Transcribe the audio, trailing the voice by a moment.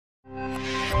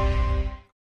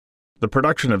The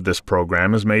production of this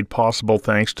program is made possible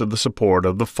thanks to the support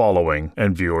of the following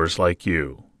and viewers like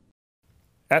you.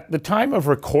 At the time of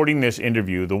recording this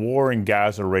interview, the war in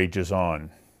Gaza rages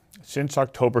on. Since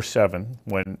October 7,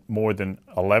 when more than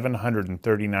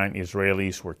 1,139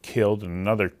 Israelis were killed and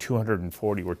another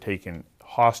 240 were taken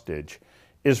hostage,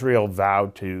 Israel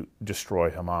vowed to destroy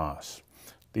Hamas.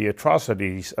 The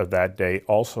atrocities of that day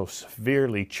also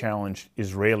severely challenged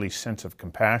Israeli sense of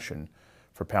compassion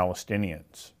for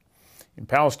Palestinians. In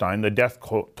Palestine, the death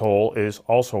toll is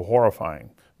also horrifying.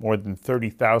 More than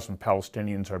 30,000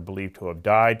 Palestinians are believed to have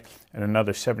died, and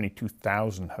another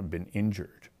 72,000 have been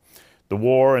injured. The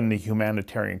war and the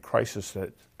humanitarian crisis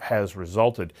that has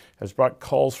resulted has brought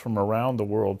calls from around the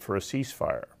world for a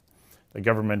ceasefire. The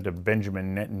government of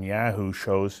Benjamin Netanyahu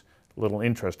shows little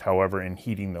interest, however, in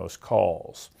heeding those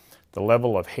calls. The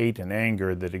level of hate and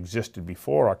anger that existed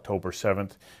before October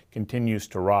 7th continues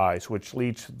to rise, which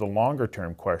leads to the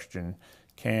longer-term question,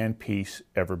 can peace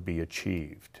ever be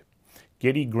achieved?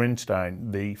 Gidi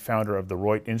Grinstein, the founder of the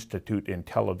Reut Institute in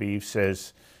Tel Aviv,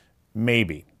 says,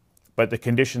 maybe, but the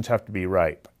conditions have to be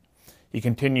ripe. He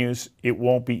continues, it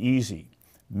won't be easy.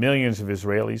 Millions of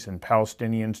Israelis and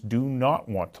Palestinians do not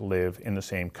want to live in the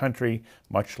same country,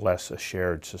 much less a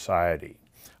shared society.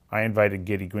 I invited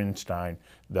Gidi Grinstein,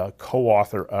 the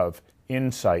co-author of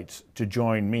Insights, to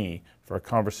join me for a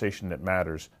conversation that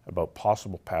matters about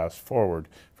possible paths forward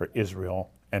for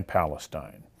Israel and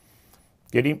Palestine.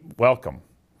 Gidi, welcome.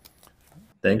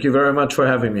 Thank you very much for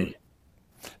having me.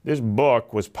 This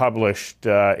book was published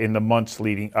in the months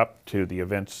leading up to the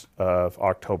events of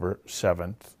October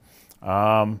 7th.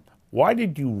 Why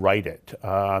did you write it?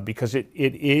 Because it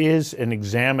is an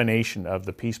examination of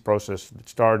the peace process that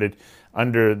started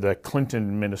under the Clinton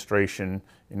administration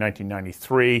in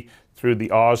 1993 through the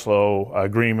Oslo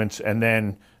agreements and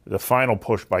then the final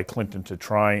push by Clinton to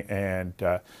try and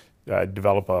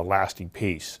develop a lasting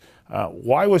peace.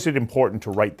 Why was it important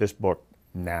to write this book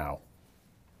now?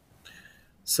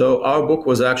 So our book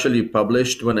was actually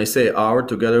published, when I say our,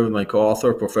 together with my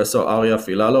co-author, Professor Arya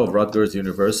Filalo of Rutgers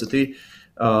University.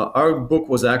 Our book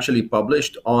was actually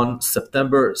published on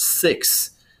September 6th.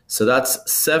 So that's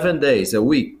 7 days, a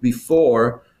week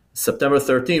before September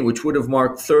 13, which would have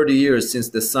marked 30 years since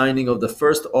the signing of the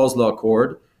first Oslo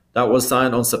Accord. That was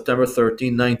signed on September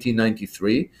 13,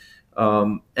 1993.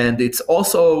 And it's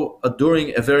also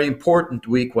during a very important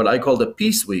week, what I call the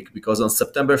Peace Week, because on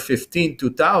September 15,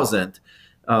 2000,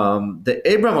 the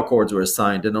Abraham Accords were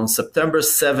signed, and on September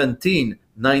 17,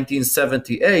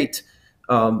 1978,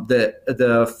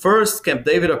 the first Camp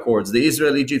David Accords, the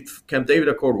Israel-Egypt Camp David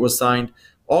Accord, was signed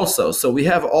also. So we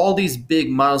have all these big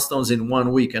milestones in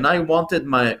 1 week, and I wanted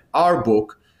our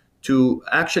book to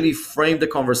actually frame the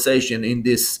conversation in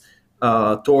this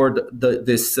toward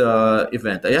this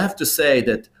event. I have to say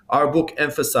that our book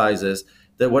emphasizes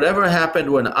that whatever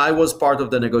happened when I was part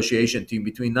of the negotiation team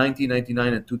between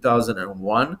 1999 and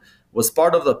 2001 was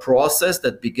part of the process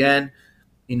that began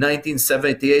in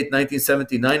 1978,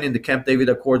 1979 in the Camp David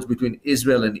Accords between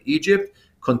Israel and Egypt,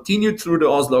 continued through the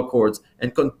Oslo Accords,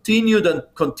 and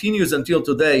continues until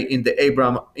today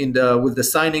with the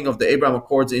signing of the Abraham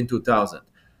Accords in 2000.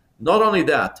 Not only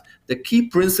that, the key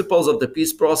principles of the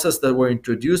peace process that were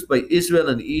introduced by Israel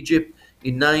and Egypt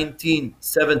in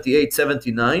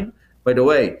 1978-79. By the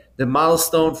way, the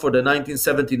milestone for the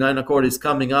 1979 Accord is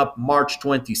coming up March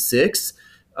 26.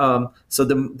 So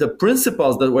the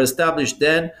principles that were established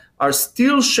then are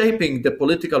still shaping the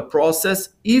political process,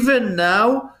 even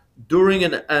now during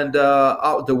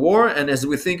the war, and as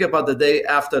we think about the day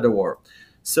after the war.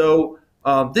 So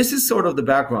this is sort of the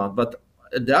background. But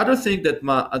the other thing that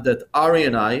Ari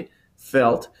and I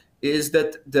felt is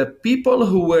that the people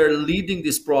who were leading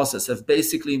this process have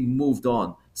basically moved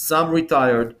on. Some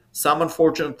retired, some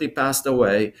unfortunately passed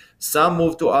away, some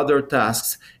moved to other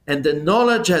tasks, and the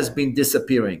knowledge has been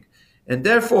disappearing. And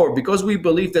therefore, because we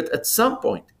believe that at some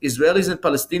point, Israelis and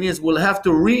Palestinians will have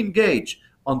to re-engage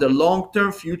on the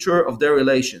long-term future of their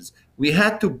relations, we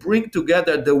had to bring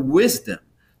together the wisdom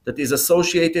that is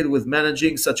associated with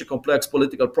managing such a complex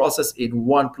political process in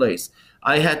one place.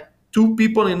 I had two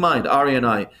people in mind, Ari and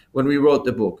I, when we wrote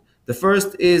the book. The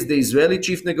first is the Israeli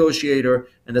chief negotiator,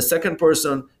 and the second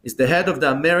person is the head of the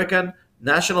American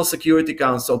National Security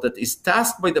Council that is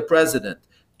tasked by the president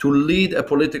to lead a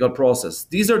political process.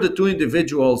 These are the two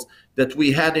individuals that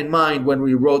we had in mind when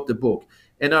we wrote the book.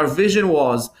 And our vision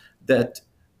was that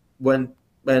when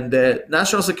the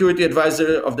National Security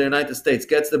Advisor of the United States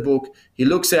gets the book, he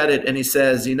looks at it and he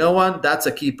says, you know what, that's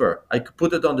a keeper. I could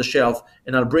put it on the shelf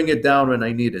and I'll bring it down when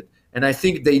I need it. And I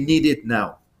think they need it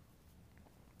now.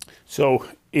 So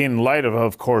In light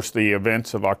of course, the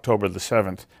events of October the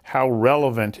 7th, how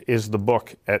relevant is the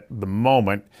book at the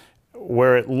moment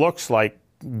where it looks like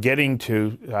getting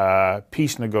to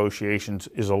peace negotiations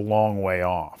is a long way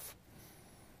off?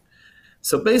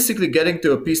 So basically getting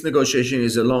to a peace negotiation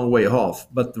is a long way off.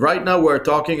 But right now we're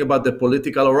talking about the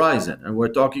political horizon, and we're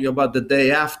talking about the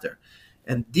day after.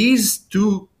 And these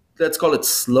two, let's call it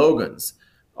slogans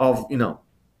of,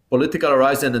 political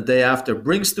horizon and day after,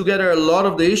 brings together a lot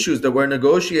of the issues that were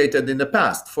negotiated in the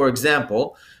past. For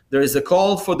example, there is a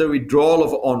call for the withdrawal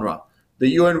of UNRWA, the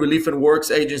UN Relief and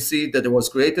Works Agency that was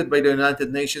created by the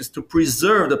United Nations to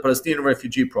preserve the Palestinian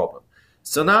refugee problem.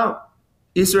 So now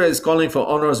Israel is calling for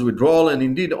UNRWA's withdrawal, and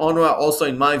indeed UNRWA also,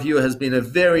 in my view, has been a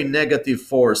very negative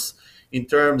force in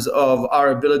terms of our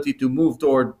ability to move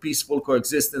toward peaceful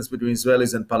coexistence between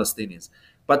Israelis and Palestinians.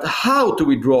 But how to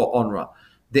withdraw UNRWA?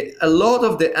 A lot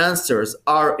of the answers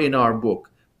are in our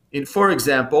book. For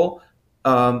example,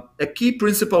 a key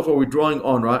principle for withdrawing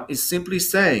UNRWA is simply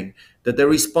saying that the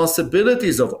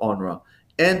responsibilities of UNRWA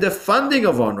and the funding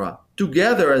of UNRWA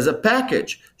together as a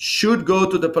package should go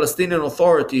to the Palestinian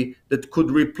Authority that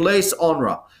could replace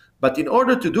UNRWA. But in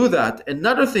order to do that,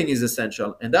 another thing is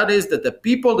essential, and that is that the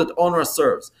people that UNRWA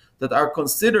serves, that are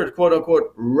considered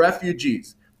quote-unquote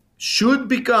refugees, should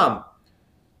become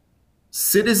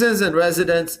citizens and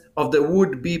residents of the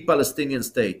would-be Palestinian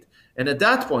state. And at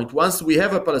that point, once we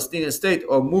have a Palestinian state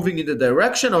or moving in the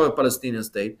direction of a Palestinian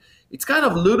state, it's kind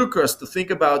of ludicrous to think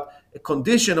about a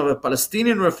condition of a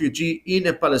Palestinian refugee in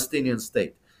a Palestinian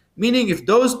state. Meaning if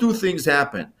those two things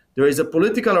happen, there is a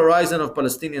political horizon of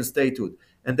Palestinian statehood,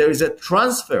 and there is a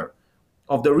transfer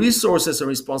of the resources and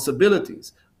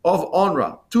responsibilities of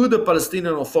UNRWA to the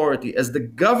Palestinian Authority as the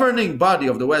governing body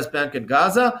of the West Bank and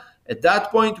Gaza, at that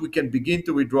point we can begin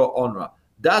to withdraw UNRWA.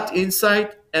 That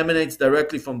insight emanates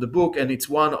directly from the book, and it's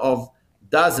one of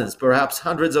dozens, perhaps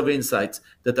hundreds of insights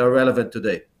that are relevant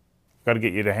today. Got to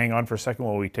get you to hang on for a second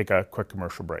while we take a quick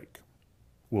commercial break.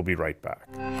 We'll be right back.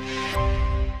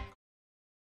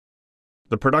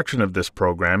 The production of this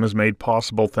program is made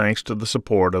possible thanks to the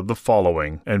support of the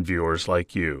following and viewers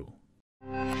like you.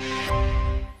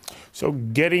 So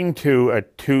getting to a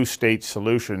two-state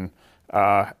solution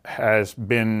has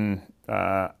been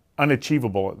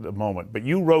unachievable at the moment. But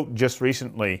you wrote just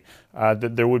recently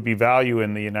that there would be value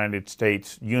in the United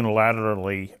States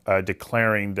unilaterally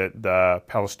declaring that the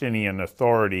Palestinian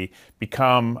Authority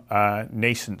become a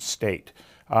nascent state.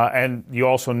 And you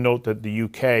also note that the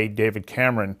UK, David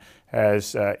Cameron,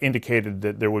 has indicated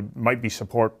that there might be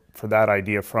support for that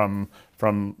idea from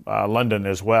London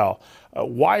as well.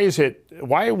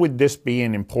 Why would this be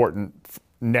an important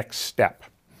next step?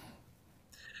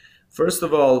 First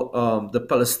of all, the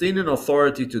Palestinian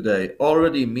Authority today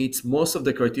already meets most of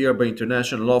the criteria by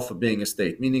international law for being a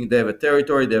state, meaning they have a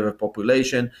territory, they have a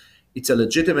population, it's a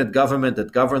legitimate government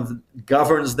that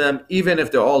governs them, even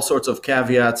if there are all sorts of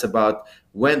caveats about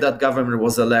when that government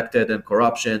was elected and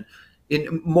corruption.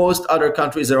 In most other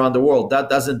countries around the world, that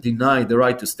doesn't deny the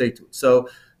right to statehood. So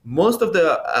most of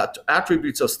the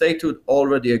attributes of statehood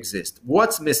already exist.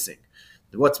 What's missing?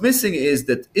 What's missing is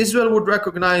that Israel would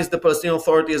recognize the Palestinian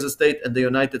Authority as a state, and the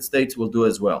United States will do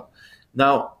as well.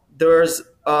 Now,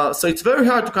 so it's very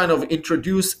hard to kind of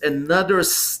introduce another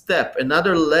step,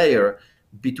 another layer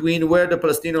between where the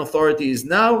Palestinian Authority is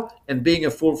now and being a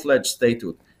full-fledged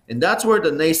statehood. And that's where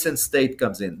the nascent state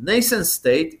comes in. Nascent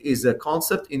state is a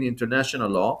concept in international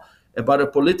law about a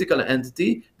political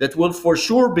entity that will for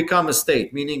sure become a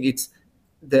state, meaning it's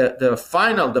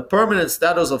the permanent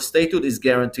status of statehood is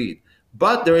guaranteed.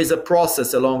 But there is a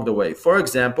process along the way. For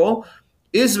example,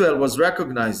 Israel's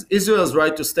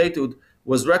right to statehood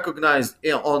was recognized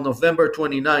on November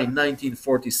 29,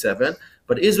 1947,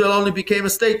 but Israel only became a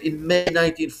state in May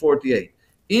 1948.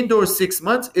 In those 6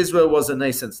 months, Israel was a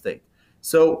nascent state.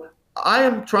 So I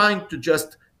am trying to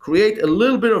just create a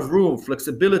little bit of room,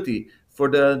 flexibility for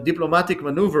the diplomatic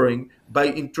maneuvering by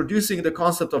introducing the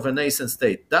concept of a nascent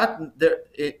state.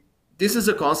 This is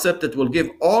a concept that will give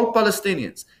all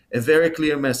Palestinians a very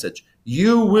clear message.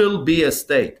 You will be a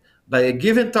state by a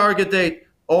given target date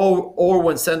or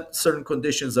when certain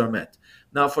conditions are met.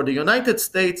 Now, for the United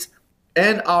States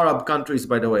and Arab countries,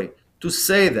 by the way, to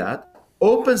say that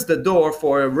opens the door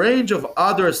for a range of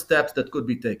other steps that could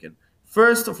be taken.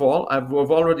 First of all,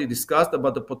 we've already discussed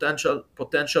about the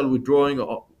potential withdrawing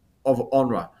of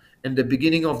UNRWA and the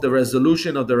beginning of the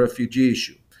resolution of the refugee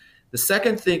issue. The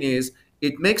second thing is,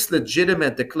 it makes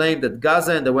legitimate the claim that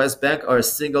Gaza and the West Bank are a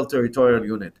single territorial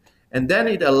unit. And then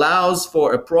it allows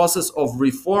for a process of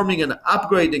reforming and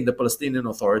upgrading the Palestinian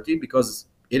Authority, because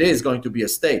it is going to be a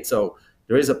state. So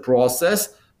there is a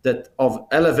process of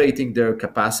elevating their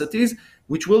capacities,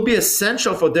 which will be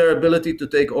essential for their ability to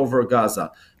take over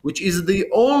Gaza, which is the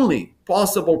only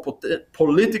possible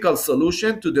political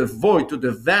solution to the void, to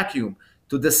the vacuum,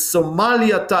 to the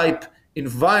Somalia-type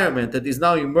environment that is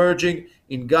now emerging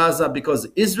in Gaza, because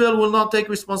Israel will not take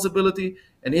responsibility,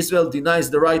 and Israel denies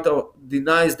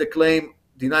the claim,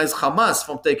 denies Hamas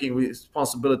from taking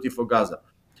responsibility for Gaza.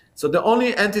 So the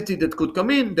only entity that could come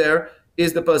in there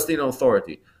is the Palestinian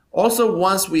Authority. Also,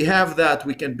 once we have that,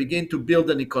 we can begin to build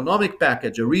an economic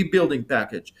package, a rebuilding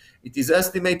package. It is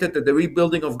estimated that the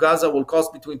rebuilding of Gaza will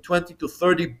cost between $20 to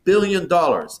 $30 billion.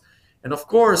 And of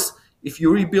course, if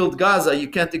you rebuild Gaza, you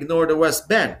can't ignore the West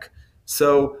Bank.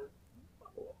 So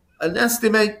an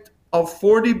estimate of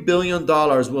 $40 billion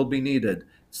will be needed.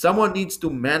 Someone needs to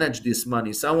manage this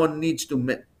money. Someone needs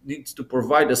to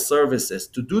provide the services,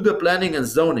 to do the planning and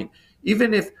zoning.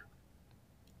 Even if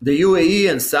the UAE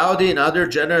and Saudi and other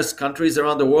generous countries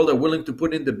around the world are willing to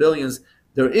put in the billions,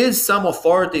 there is some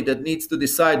authority that needs to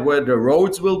decide where the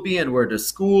roads will be and where the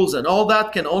schools, and all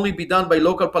that can only be done by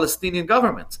local Palestinian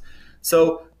governments.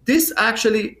 So this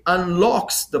actually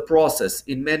unlocks the process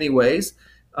in many ways.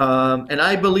 And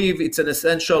I believe it's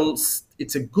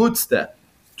a good step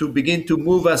to begin to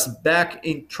move us back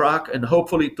in track and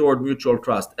hopefully toward mutual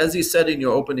trust. As you said in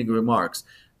your opening remarks,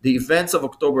 the events of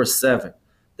October 7th,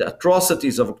 the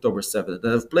atrocities of October 7th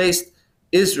that have placed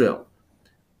Israel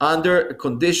under a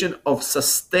condition of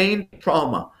sustained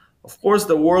trauma. Of course,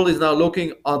 the world is now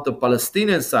looking at the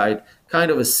Palestinian side,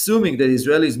 kind of assuming that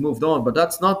Israelis moved on, but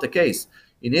that's not the case.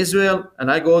 In Israel,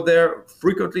 and I go there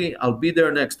frequently, I'll be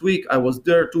there next week. I was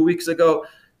there 2 weeks ago.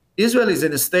 Israel is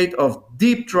in a state of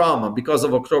deep trauma because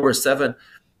of October 7th.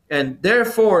 And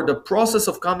therefore, the process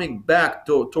of coming back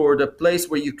toward a place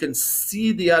where you can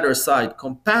see the other side,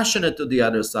 compassionate to the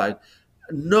other side,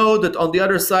 know that on the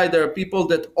other side there are people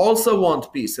that also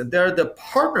want peace, and they're the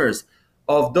partners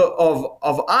of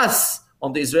us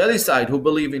on the Israeli side who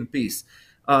believe in peace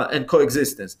and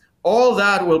coexistence. All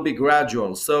that will be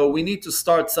gradual. So we need to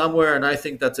start somewhere, and I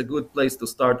think that's a good place to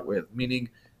start with, meaning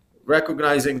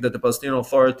recognizing that the Palestinian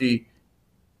Authority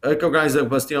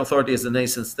as a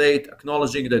nation state,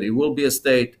 acknowledging that it will be a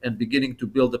state, and beginning to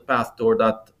build a path toward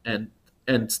that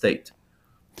end state.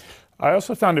 I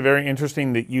also found it very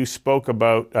interesting that you spoke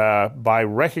about by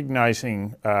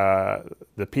recognizing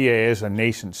the PA as a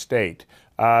nation state,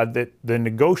 that the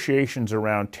negotiations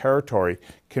around territory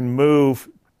can move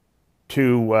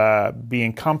to be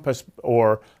encompassed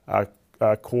or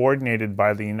coordinated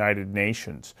by the United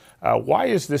Nations. Why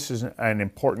is this an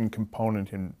important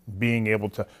component in being able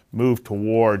to move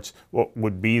towards what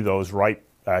would be those right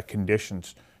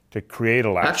conditions to create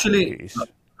a lasting peace?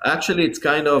 Actually, it's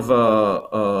kind of,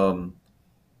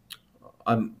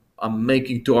 I'm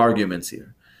making two arguments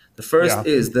here. The first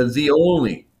is that the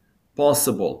only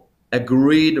possible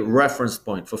agreed reference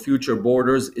point for future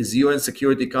borders is UN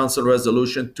Security Council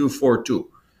Resolution 242,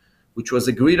 which was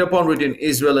agreed upon between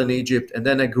Israel and Egypt, and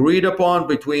then agreed upon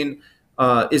between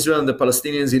Israel and the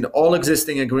Palestinians in all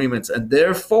existing agreements. And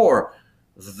therefore,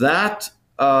 that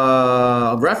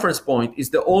reference point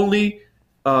is the only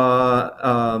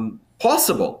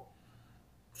possible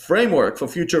framework for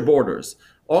future borders.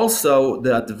 Also,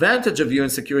 the advantage of UN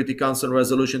Security Council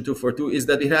Resolution 242 is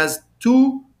that it has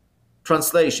two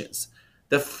translations.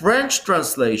 The French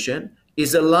translation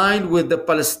is aligned with the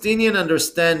Palestinian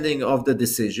understanding of the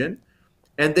decision,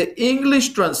 and the English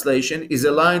translation is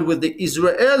aligned with the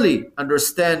Israeli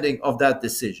understanding of that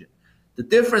decision. The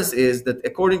difference is that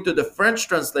according to the French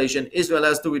translation, Israel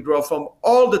has to withdraw from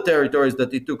all the territories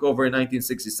that it took over in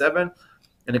 1967,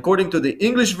 and according to the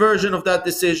English version of that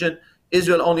decision,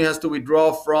 Israel only has to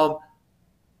withdraw from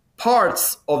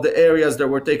parts of the areas that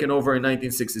were taken over in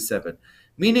 1967.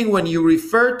 Meaning when you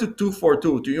refer to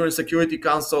 242, to UN Security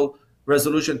Council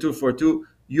Resolution 242,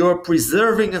 you're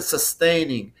preserving and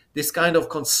sustaining this kind of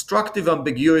constructive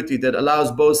ambiguity that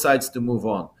allows both sides to move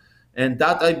on. And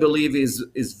that, I believe,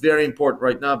 is very important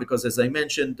right now because, as I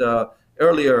mentioned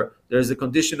earlier, there's a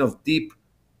condition of deep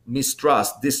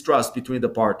distrust between the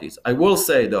parties. I will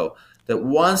say, though, that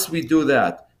once we do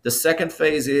that, the second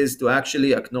phase is to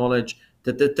actually acknowledge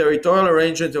that the territorial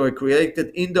arrangements were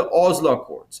created in the Oslo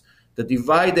Accords that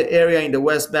divide the area in the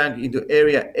West Bank into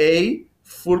Area A,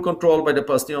 full control by the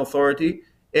Palestinian Authority,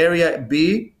 Area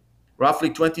B, roughly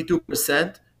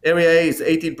 22%, Area A is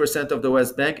 18% of the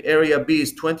West Bank, Area B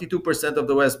is 22% of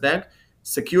the West Bank,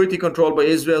 security controlled by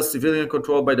Israel, civilian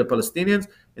controlled by the Palestinians,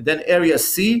 and then Area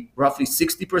C, roughly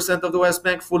 60% of the West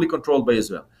Bank, fully controlled by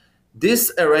Israel.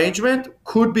 This arrangement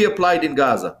could be applied in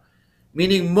Gaza,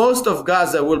 meaning most of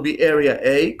Gaza will be Area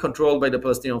A, controlled by the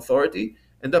Palestinian Authority,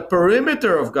 and the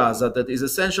perimeter of Gaza that is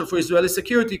essential for Israeli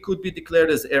security could be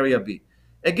declared as Area B.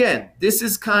 again, this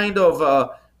is kind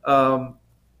of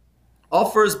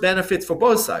offers benefits for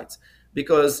both sides,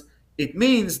 because it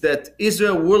means that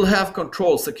Israel will have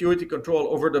control, security control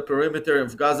over the perimeter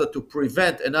of Gaza to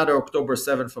prevent another October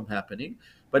 7th from happening.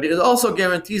 But it also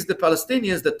guarantees the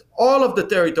Palestinians that all of the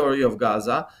territory of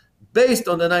Gaza, based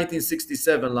on the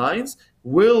 1967 lines,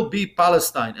 will be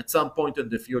Palestine at some point in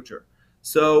the future.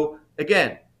 So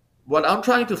again, what I'm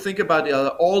trying to think about are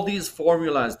all these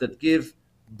formulas that give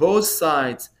both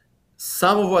sides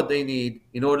some of what they need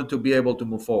in order to be able to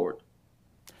move forward.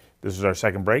 This is our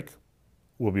second break.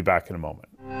 We'll be back in a moment.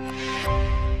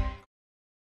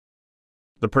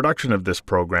 The production of this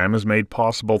program is made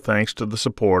possible thanks to the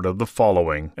support of the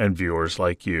following and viewers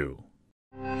like you.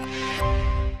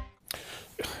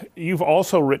 You've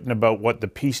also written about what the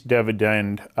peace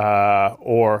dividend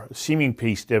or seeming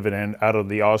peace dividend out of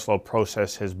the Oslo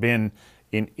process has been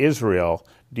in Israel.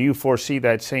 Do you foresee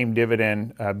that same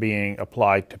dividend being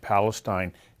applied to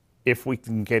Palestine if we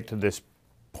can get to this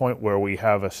point where we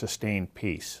have a sustained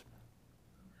peace?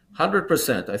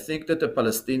 100%. I think that the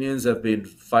Palestinians have been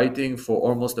fighting for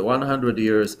almost 100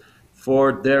 years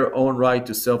for their own right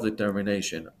to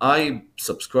self-determination. I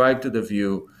subscribe to the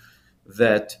view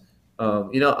that,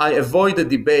 I avoid the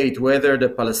debate whether the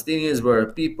Palestinians were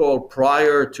a people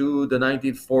prior to the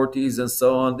 1940s and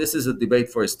so on. This is a debate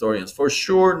for historians. For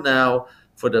sure now,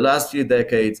 for the last few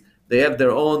decades, they have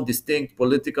their own distinct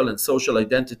political and social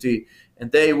identity,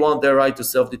 and they want their right to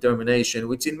self-determination,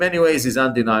 which in many ways is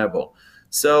undeniable.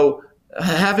 So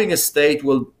having a state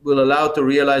will allow to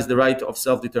realize the right of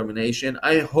self-determination.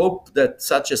 I hope that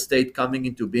such a state coming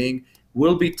into being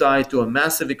will be tied to a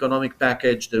massive economic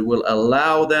package that will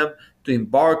allow them to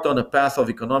embark on a path of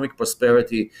economic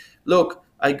prosperity. Look,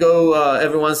 I go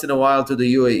every once in a while to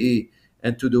the UAE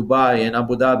and to Dubai and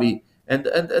Abu Dhabi, and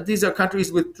these are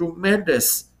countries with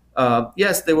tremendous,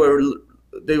 yes, they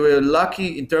were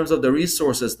lucky in terms of the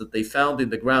resources that they found in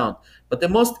the ground. But the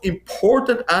most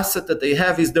important asset that they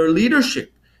have is their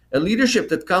leadership, a leadership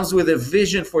that comes with a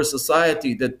vision for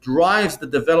society, that drives the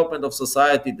development of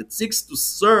society, that seeks to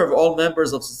serve all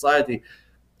members of society,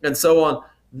 and so on.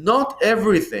 Not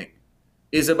everything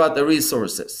is about the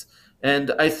resources.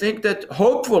 And I think that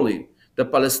hopefully the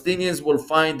Palestinians will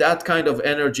find that kind of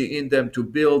energy in them to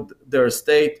build their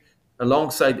state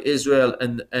alongside Israel.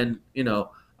 And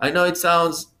I know it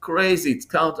sounds crazy, it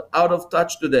sounds out of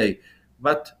touch today,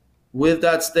 but with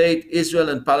that state, Israel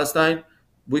and Palestine,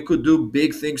 we could do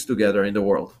big things together in the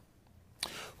world.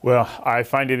 Well, I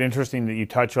find it interesting that you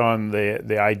touch on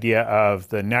the idea of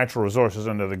the natural resources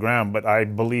under the ground, but I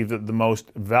believe that the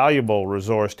most valuable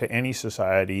resource to any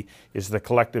society is the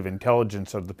collective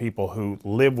intelligence of the people who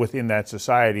live within that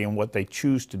society and what they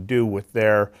choose to do with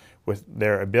their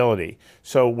ability.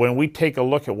 So when we take a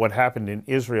look at what happened in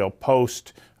Israel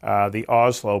post the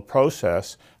Oslo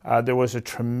process, there was a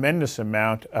tremendous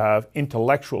amount of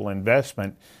intellectual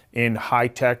investment in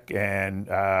high-tech and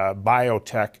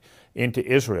biotech into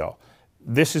Israel.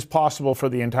 This is possible for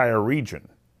the entire region,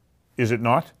 is it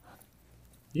not?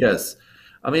 Yes.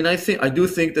 I do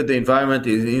think that the environment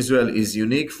in Israel is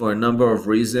unique for a number of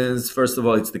reasons. First of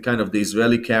all, it's the kind of the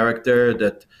Israeli character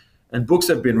that, and books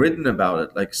have been written about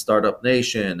it, like Startup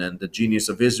Nation and The Genius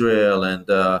of Israel and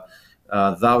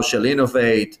Thou Shall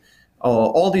Innovate.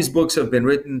 All these books have been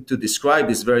written to describe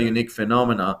this very unique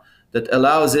phenomena that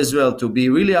allows Israel to be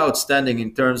really outstanding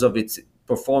in terms of its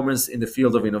performance in the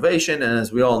field of innovation. And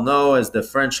as we all know, as the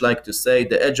French like to say,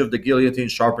 the edge of the guillotine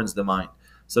sharpens the mind.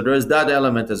 So there is that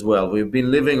element as well. We've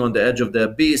been living on the edge of the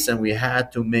abyss and we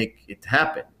had to make it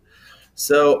happen.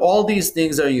 So all these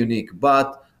things are unique,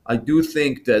 but I do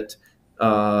think that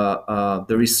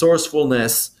the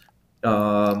resourcefulness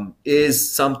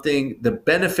is something, the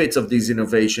benefits of these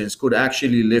innovations could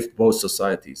actually lift both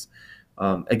societies.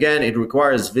 Again, it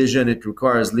requires vision, it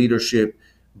requires leadership,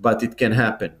 but it can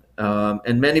happen.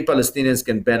 And many Palestinians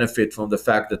can benefit from the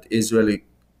fact that Israeli,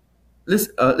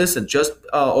 listen, just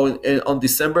on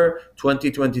December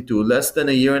 2022, less than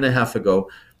a year and a half ago,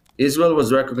 Israel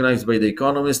was recognized by The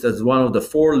Economist as one of the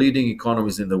 4 leading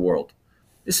economies in the world.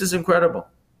 This is incredible.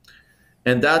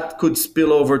 And that could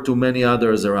spill over to many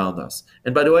others around us.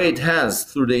 And by the way, it has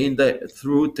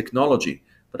through technology.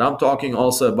 But I'm talking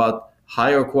also about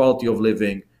higher quality of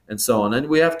living and so on. And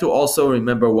we have to also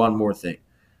remember one more thing.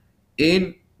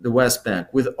 In the West Bank,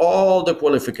 with all the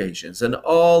qualifications and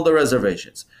all the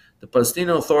reservations, the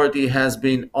Palestinian Authority has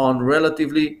been on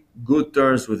relatively good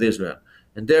terms with Israel.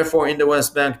 And therefore, in the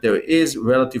West Bank, there is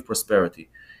relative prosperity.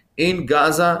 In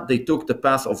Gaza, they took the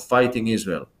path of fighting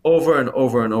Israel over and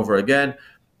over and over again,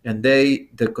 and the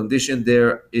condition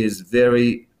there is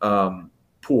very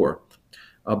poor.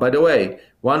 By the way,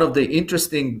 One of the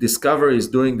interesting discoveries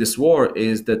during this war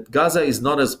is that Gaza is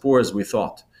not as poor as we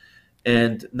thought.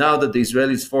 And now that the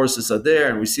Israeli forces are there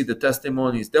and we see the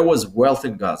testimonies, there was wealth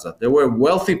in Gaza. There were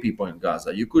wealthy people in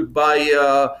Gaza. You could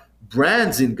buy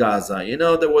brands in Gaza. You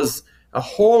know, there was a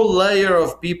whole layer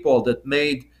of people that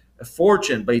made a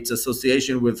fortune by its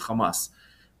association with Hamas.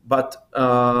 But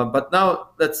now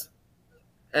that's,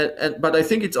 but I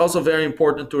think it's also very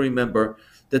important to remember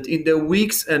that in the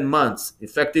weeks and months,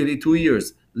 effectively 2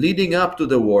 years, leading up to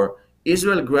the war,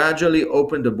 Israel gradually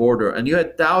opened the border, and you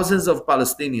had thousands of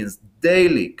Palestinians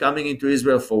daily coming into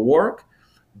Israel for work,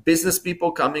 business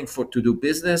people coming to do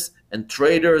business, and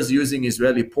traders using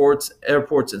Israeli ports,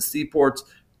 airports, and seaports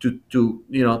to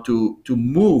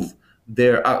move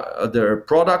their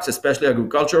products, especially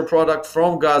agricultural products,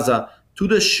 from Gaza to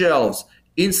the shelves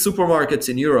in supermarkets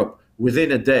in Europe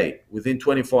within a day, within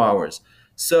 24 hours.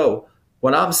 So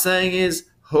what I'm saying is,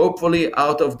 hopefully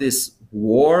out of this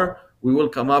war, we will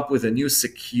come up with a new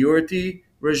security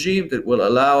regime that will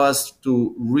allow us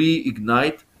to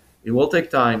reignite, it will take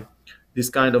time, this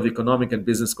kind of economic and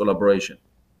business collaboration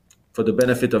for the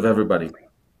benefit of everybody.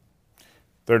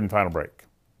 Third and final break.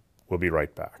 We'll be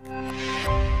right back.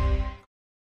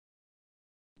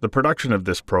 The production of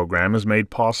this program is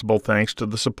made possible thanks to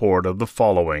the support of the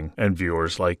following and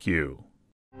viewers like you.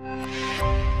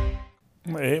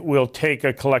 It will take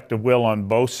a collective will on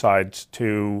both sides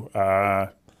to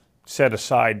set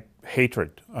aside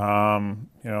hatred.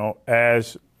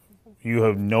 As you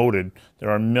have noted, there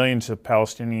are millions of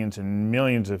Palestinians and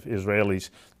millions of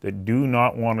Israelis that do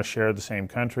not want to share the same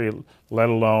country, let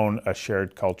alone a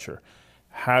shared culture.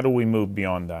 How do we move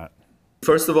beyond that?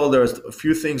 First of all, there's a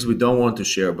few things we don't want to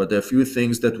share, but there are a few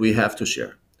things that we have to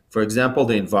share. For example,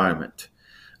 the environment.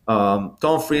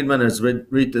 Tom Friedman has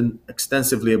written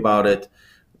extensively about it.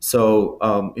 So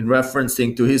in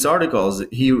referencing to his articles,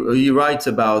 he writes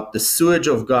about the sewage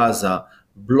of Gaza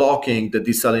blocking the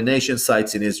desalination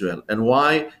sites in Israel. And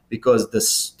why? Because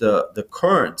the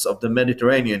currents of the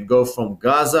Mediterranean go from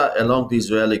Gaza along the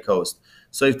Israeli coast.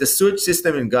 So if the sewage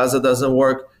system in Gaza doesn't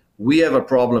work, we have a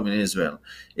problem in Israel.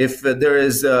 If there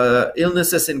is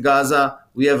illnesses in Gaza,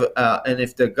 we have, and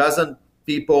if the Gazan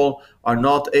people are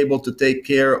not able to take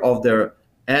care of their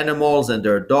animals and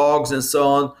their dogs and so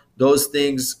on, those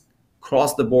things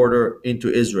cross the border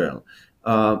into Israel.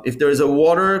 If there is a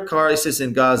water crisis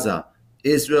in Gaza,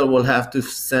 Israel will have to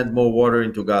send more water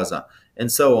into Gaza,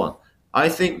 and so on. I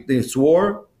think this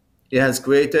war, it has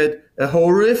created a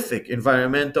horrific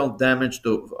environmental damage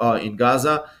in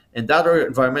Gaza, and that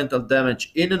environmental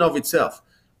damage in and of itself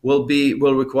will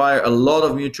require a lot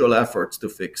of mutual efforts to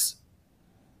fix.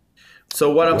 So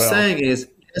what I'm saying is,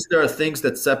 yes, there are things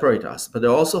that separate us, but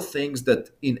there are also things that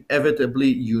inevitably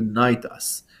unite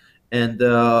us. And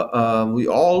we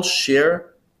all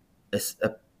share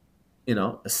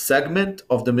a segment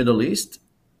of the Middle East,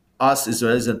 us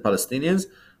Israelis and Palestinians.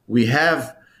 We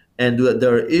have, and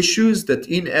there are issues that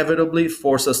inevitably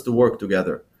force us to work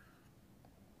together.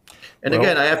 And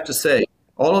again, I have to say,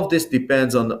 all of this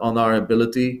depends on our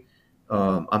ability,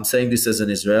 I'm saying this as an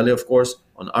Israeli, of course,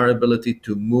 on our ability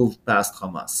to move past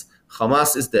Hamas.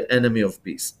 Hamas is the enemy of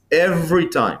peace. Every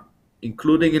time,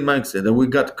 including in my experience, that we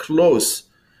got close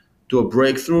to a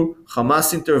breakthrough,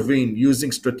 Hamas intervened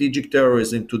using strategic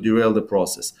terrorism to derail the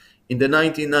process. In the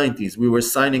 1990s, we were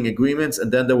signing agreements,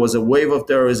 and then there was a wave of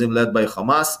terrorism led by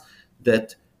Hamas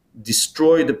that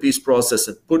destroyed the peace process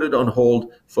and put it on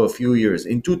hold for a few years.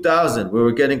 In 2000, we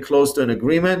were getting close to an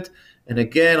agreement, and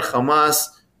again, Hamas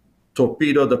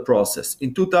torpedoed the process.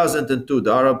 In 2002,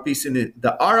 the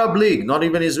Arab League, not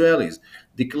even Israelis,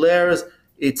 declares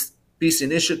its peace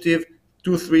initiative.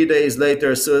 2-3 days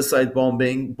later, suicide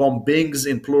bombings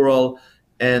in plural,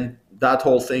 and that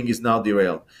whole thing is now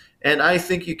derailed. And I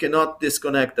think you cannot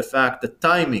disconnect the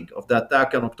timing of the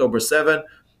attack on October 7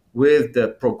 with the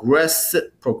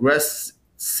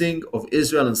progressing of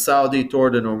Israel and Saudi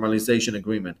toward a normalization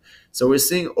agreement. So we're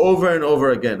seeing over and over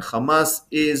again, Hamas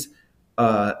is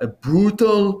a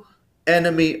brutal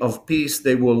enemy of peace.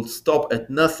 They will stop at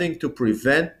nothing to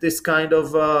prevent this kind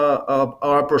of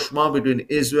rapprochement between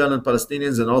Israel and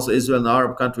Palestinians, and also Israel and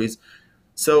Arab countries.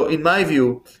 So in my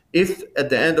view, if at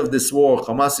the end of this war,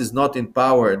 Hamas is not in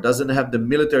power, doesn't have the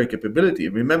military capability,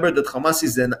 remember that Hamas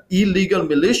is an illegal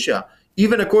militia.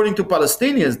 Even according to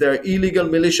Palestinians, they're illegal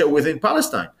militia within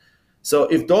Palestine. So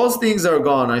if those things are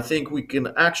gone, I think we can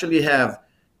actually have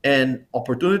an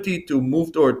opportunity to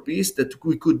move toward peace that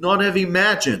we could not have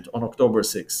imagined on October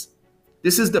 6th.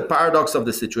 This is the paradox of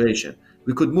the situation.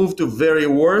 We could move to very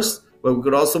worse, but we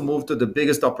could also move to the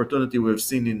biggest opportunity we've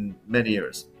seen in many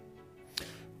years.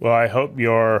 Well, I hope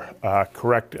you're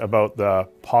correct about the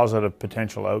positive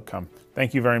potential outcome.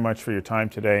 Thank you very much for your time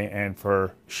today and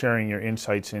for sharing your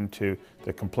insights into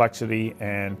the complexity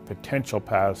and potential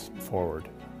paths forward.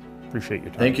 Appreciate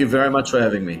your time. Thank you very much for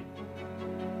having me.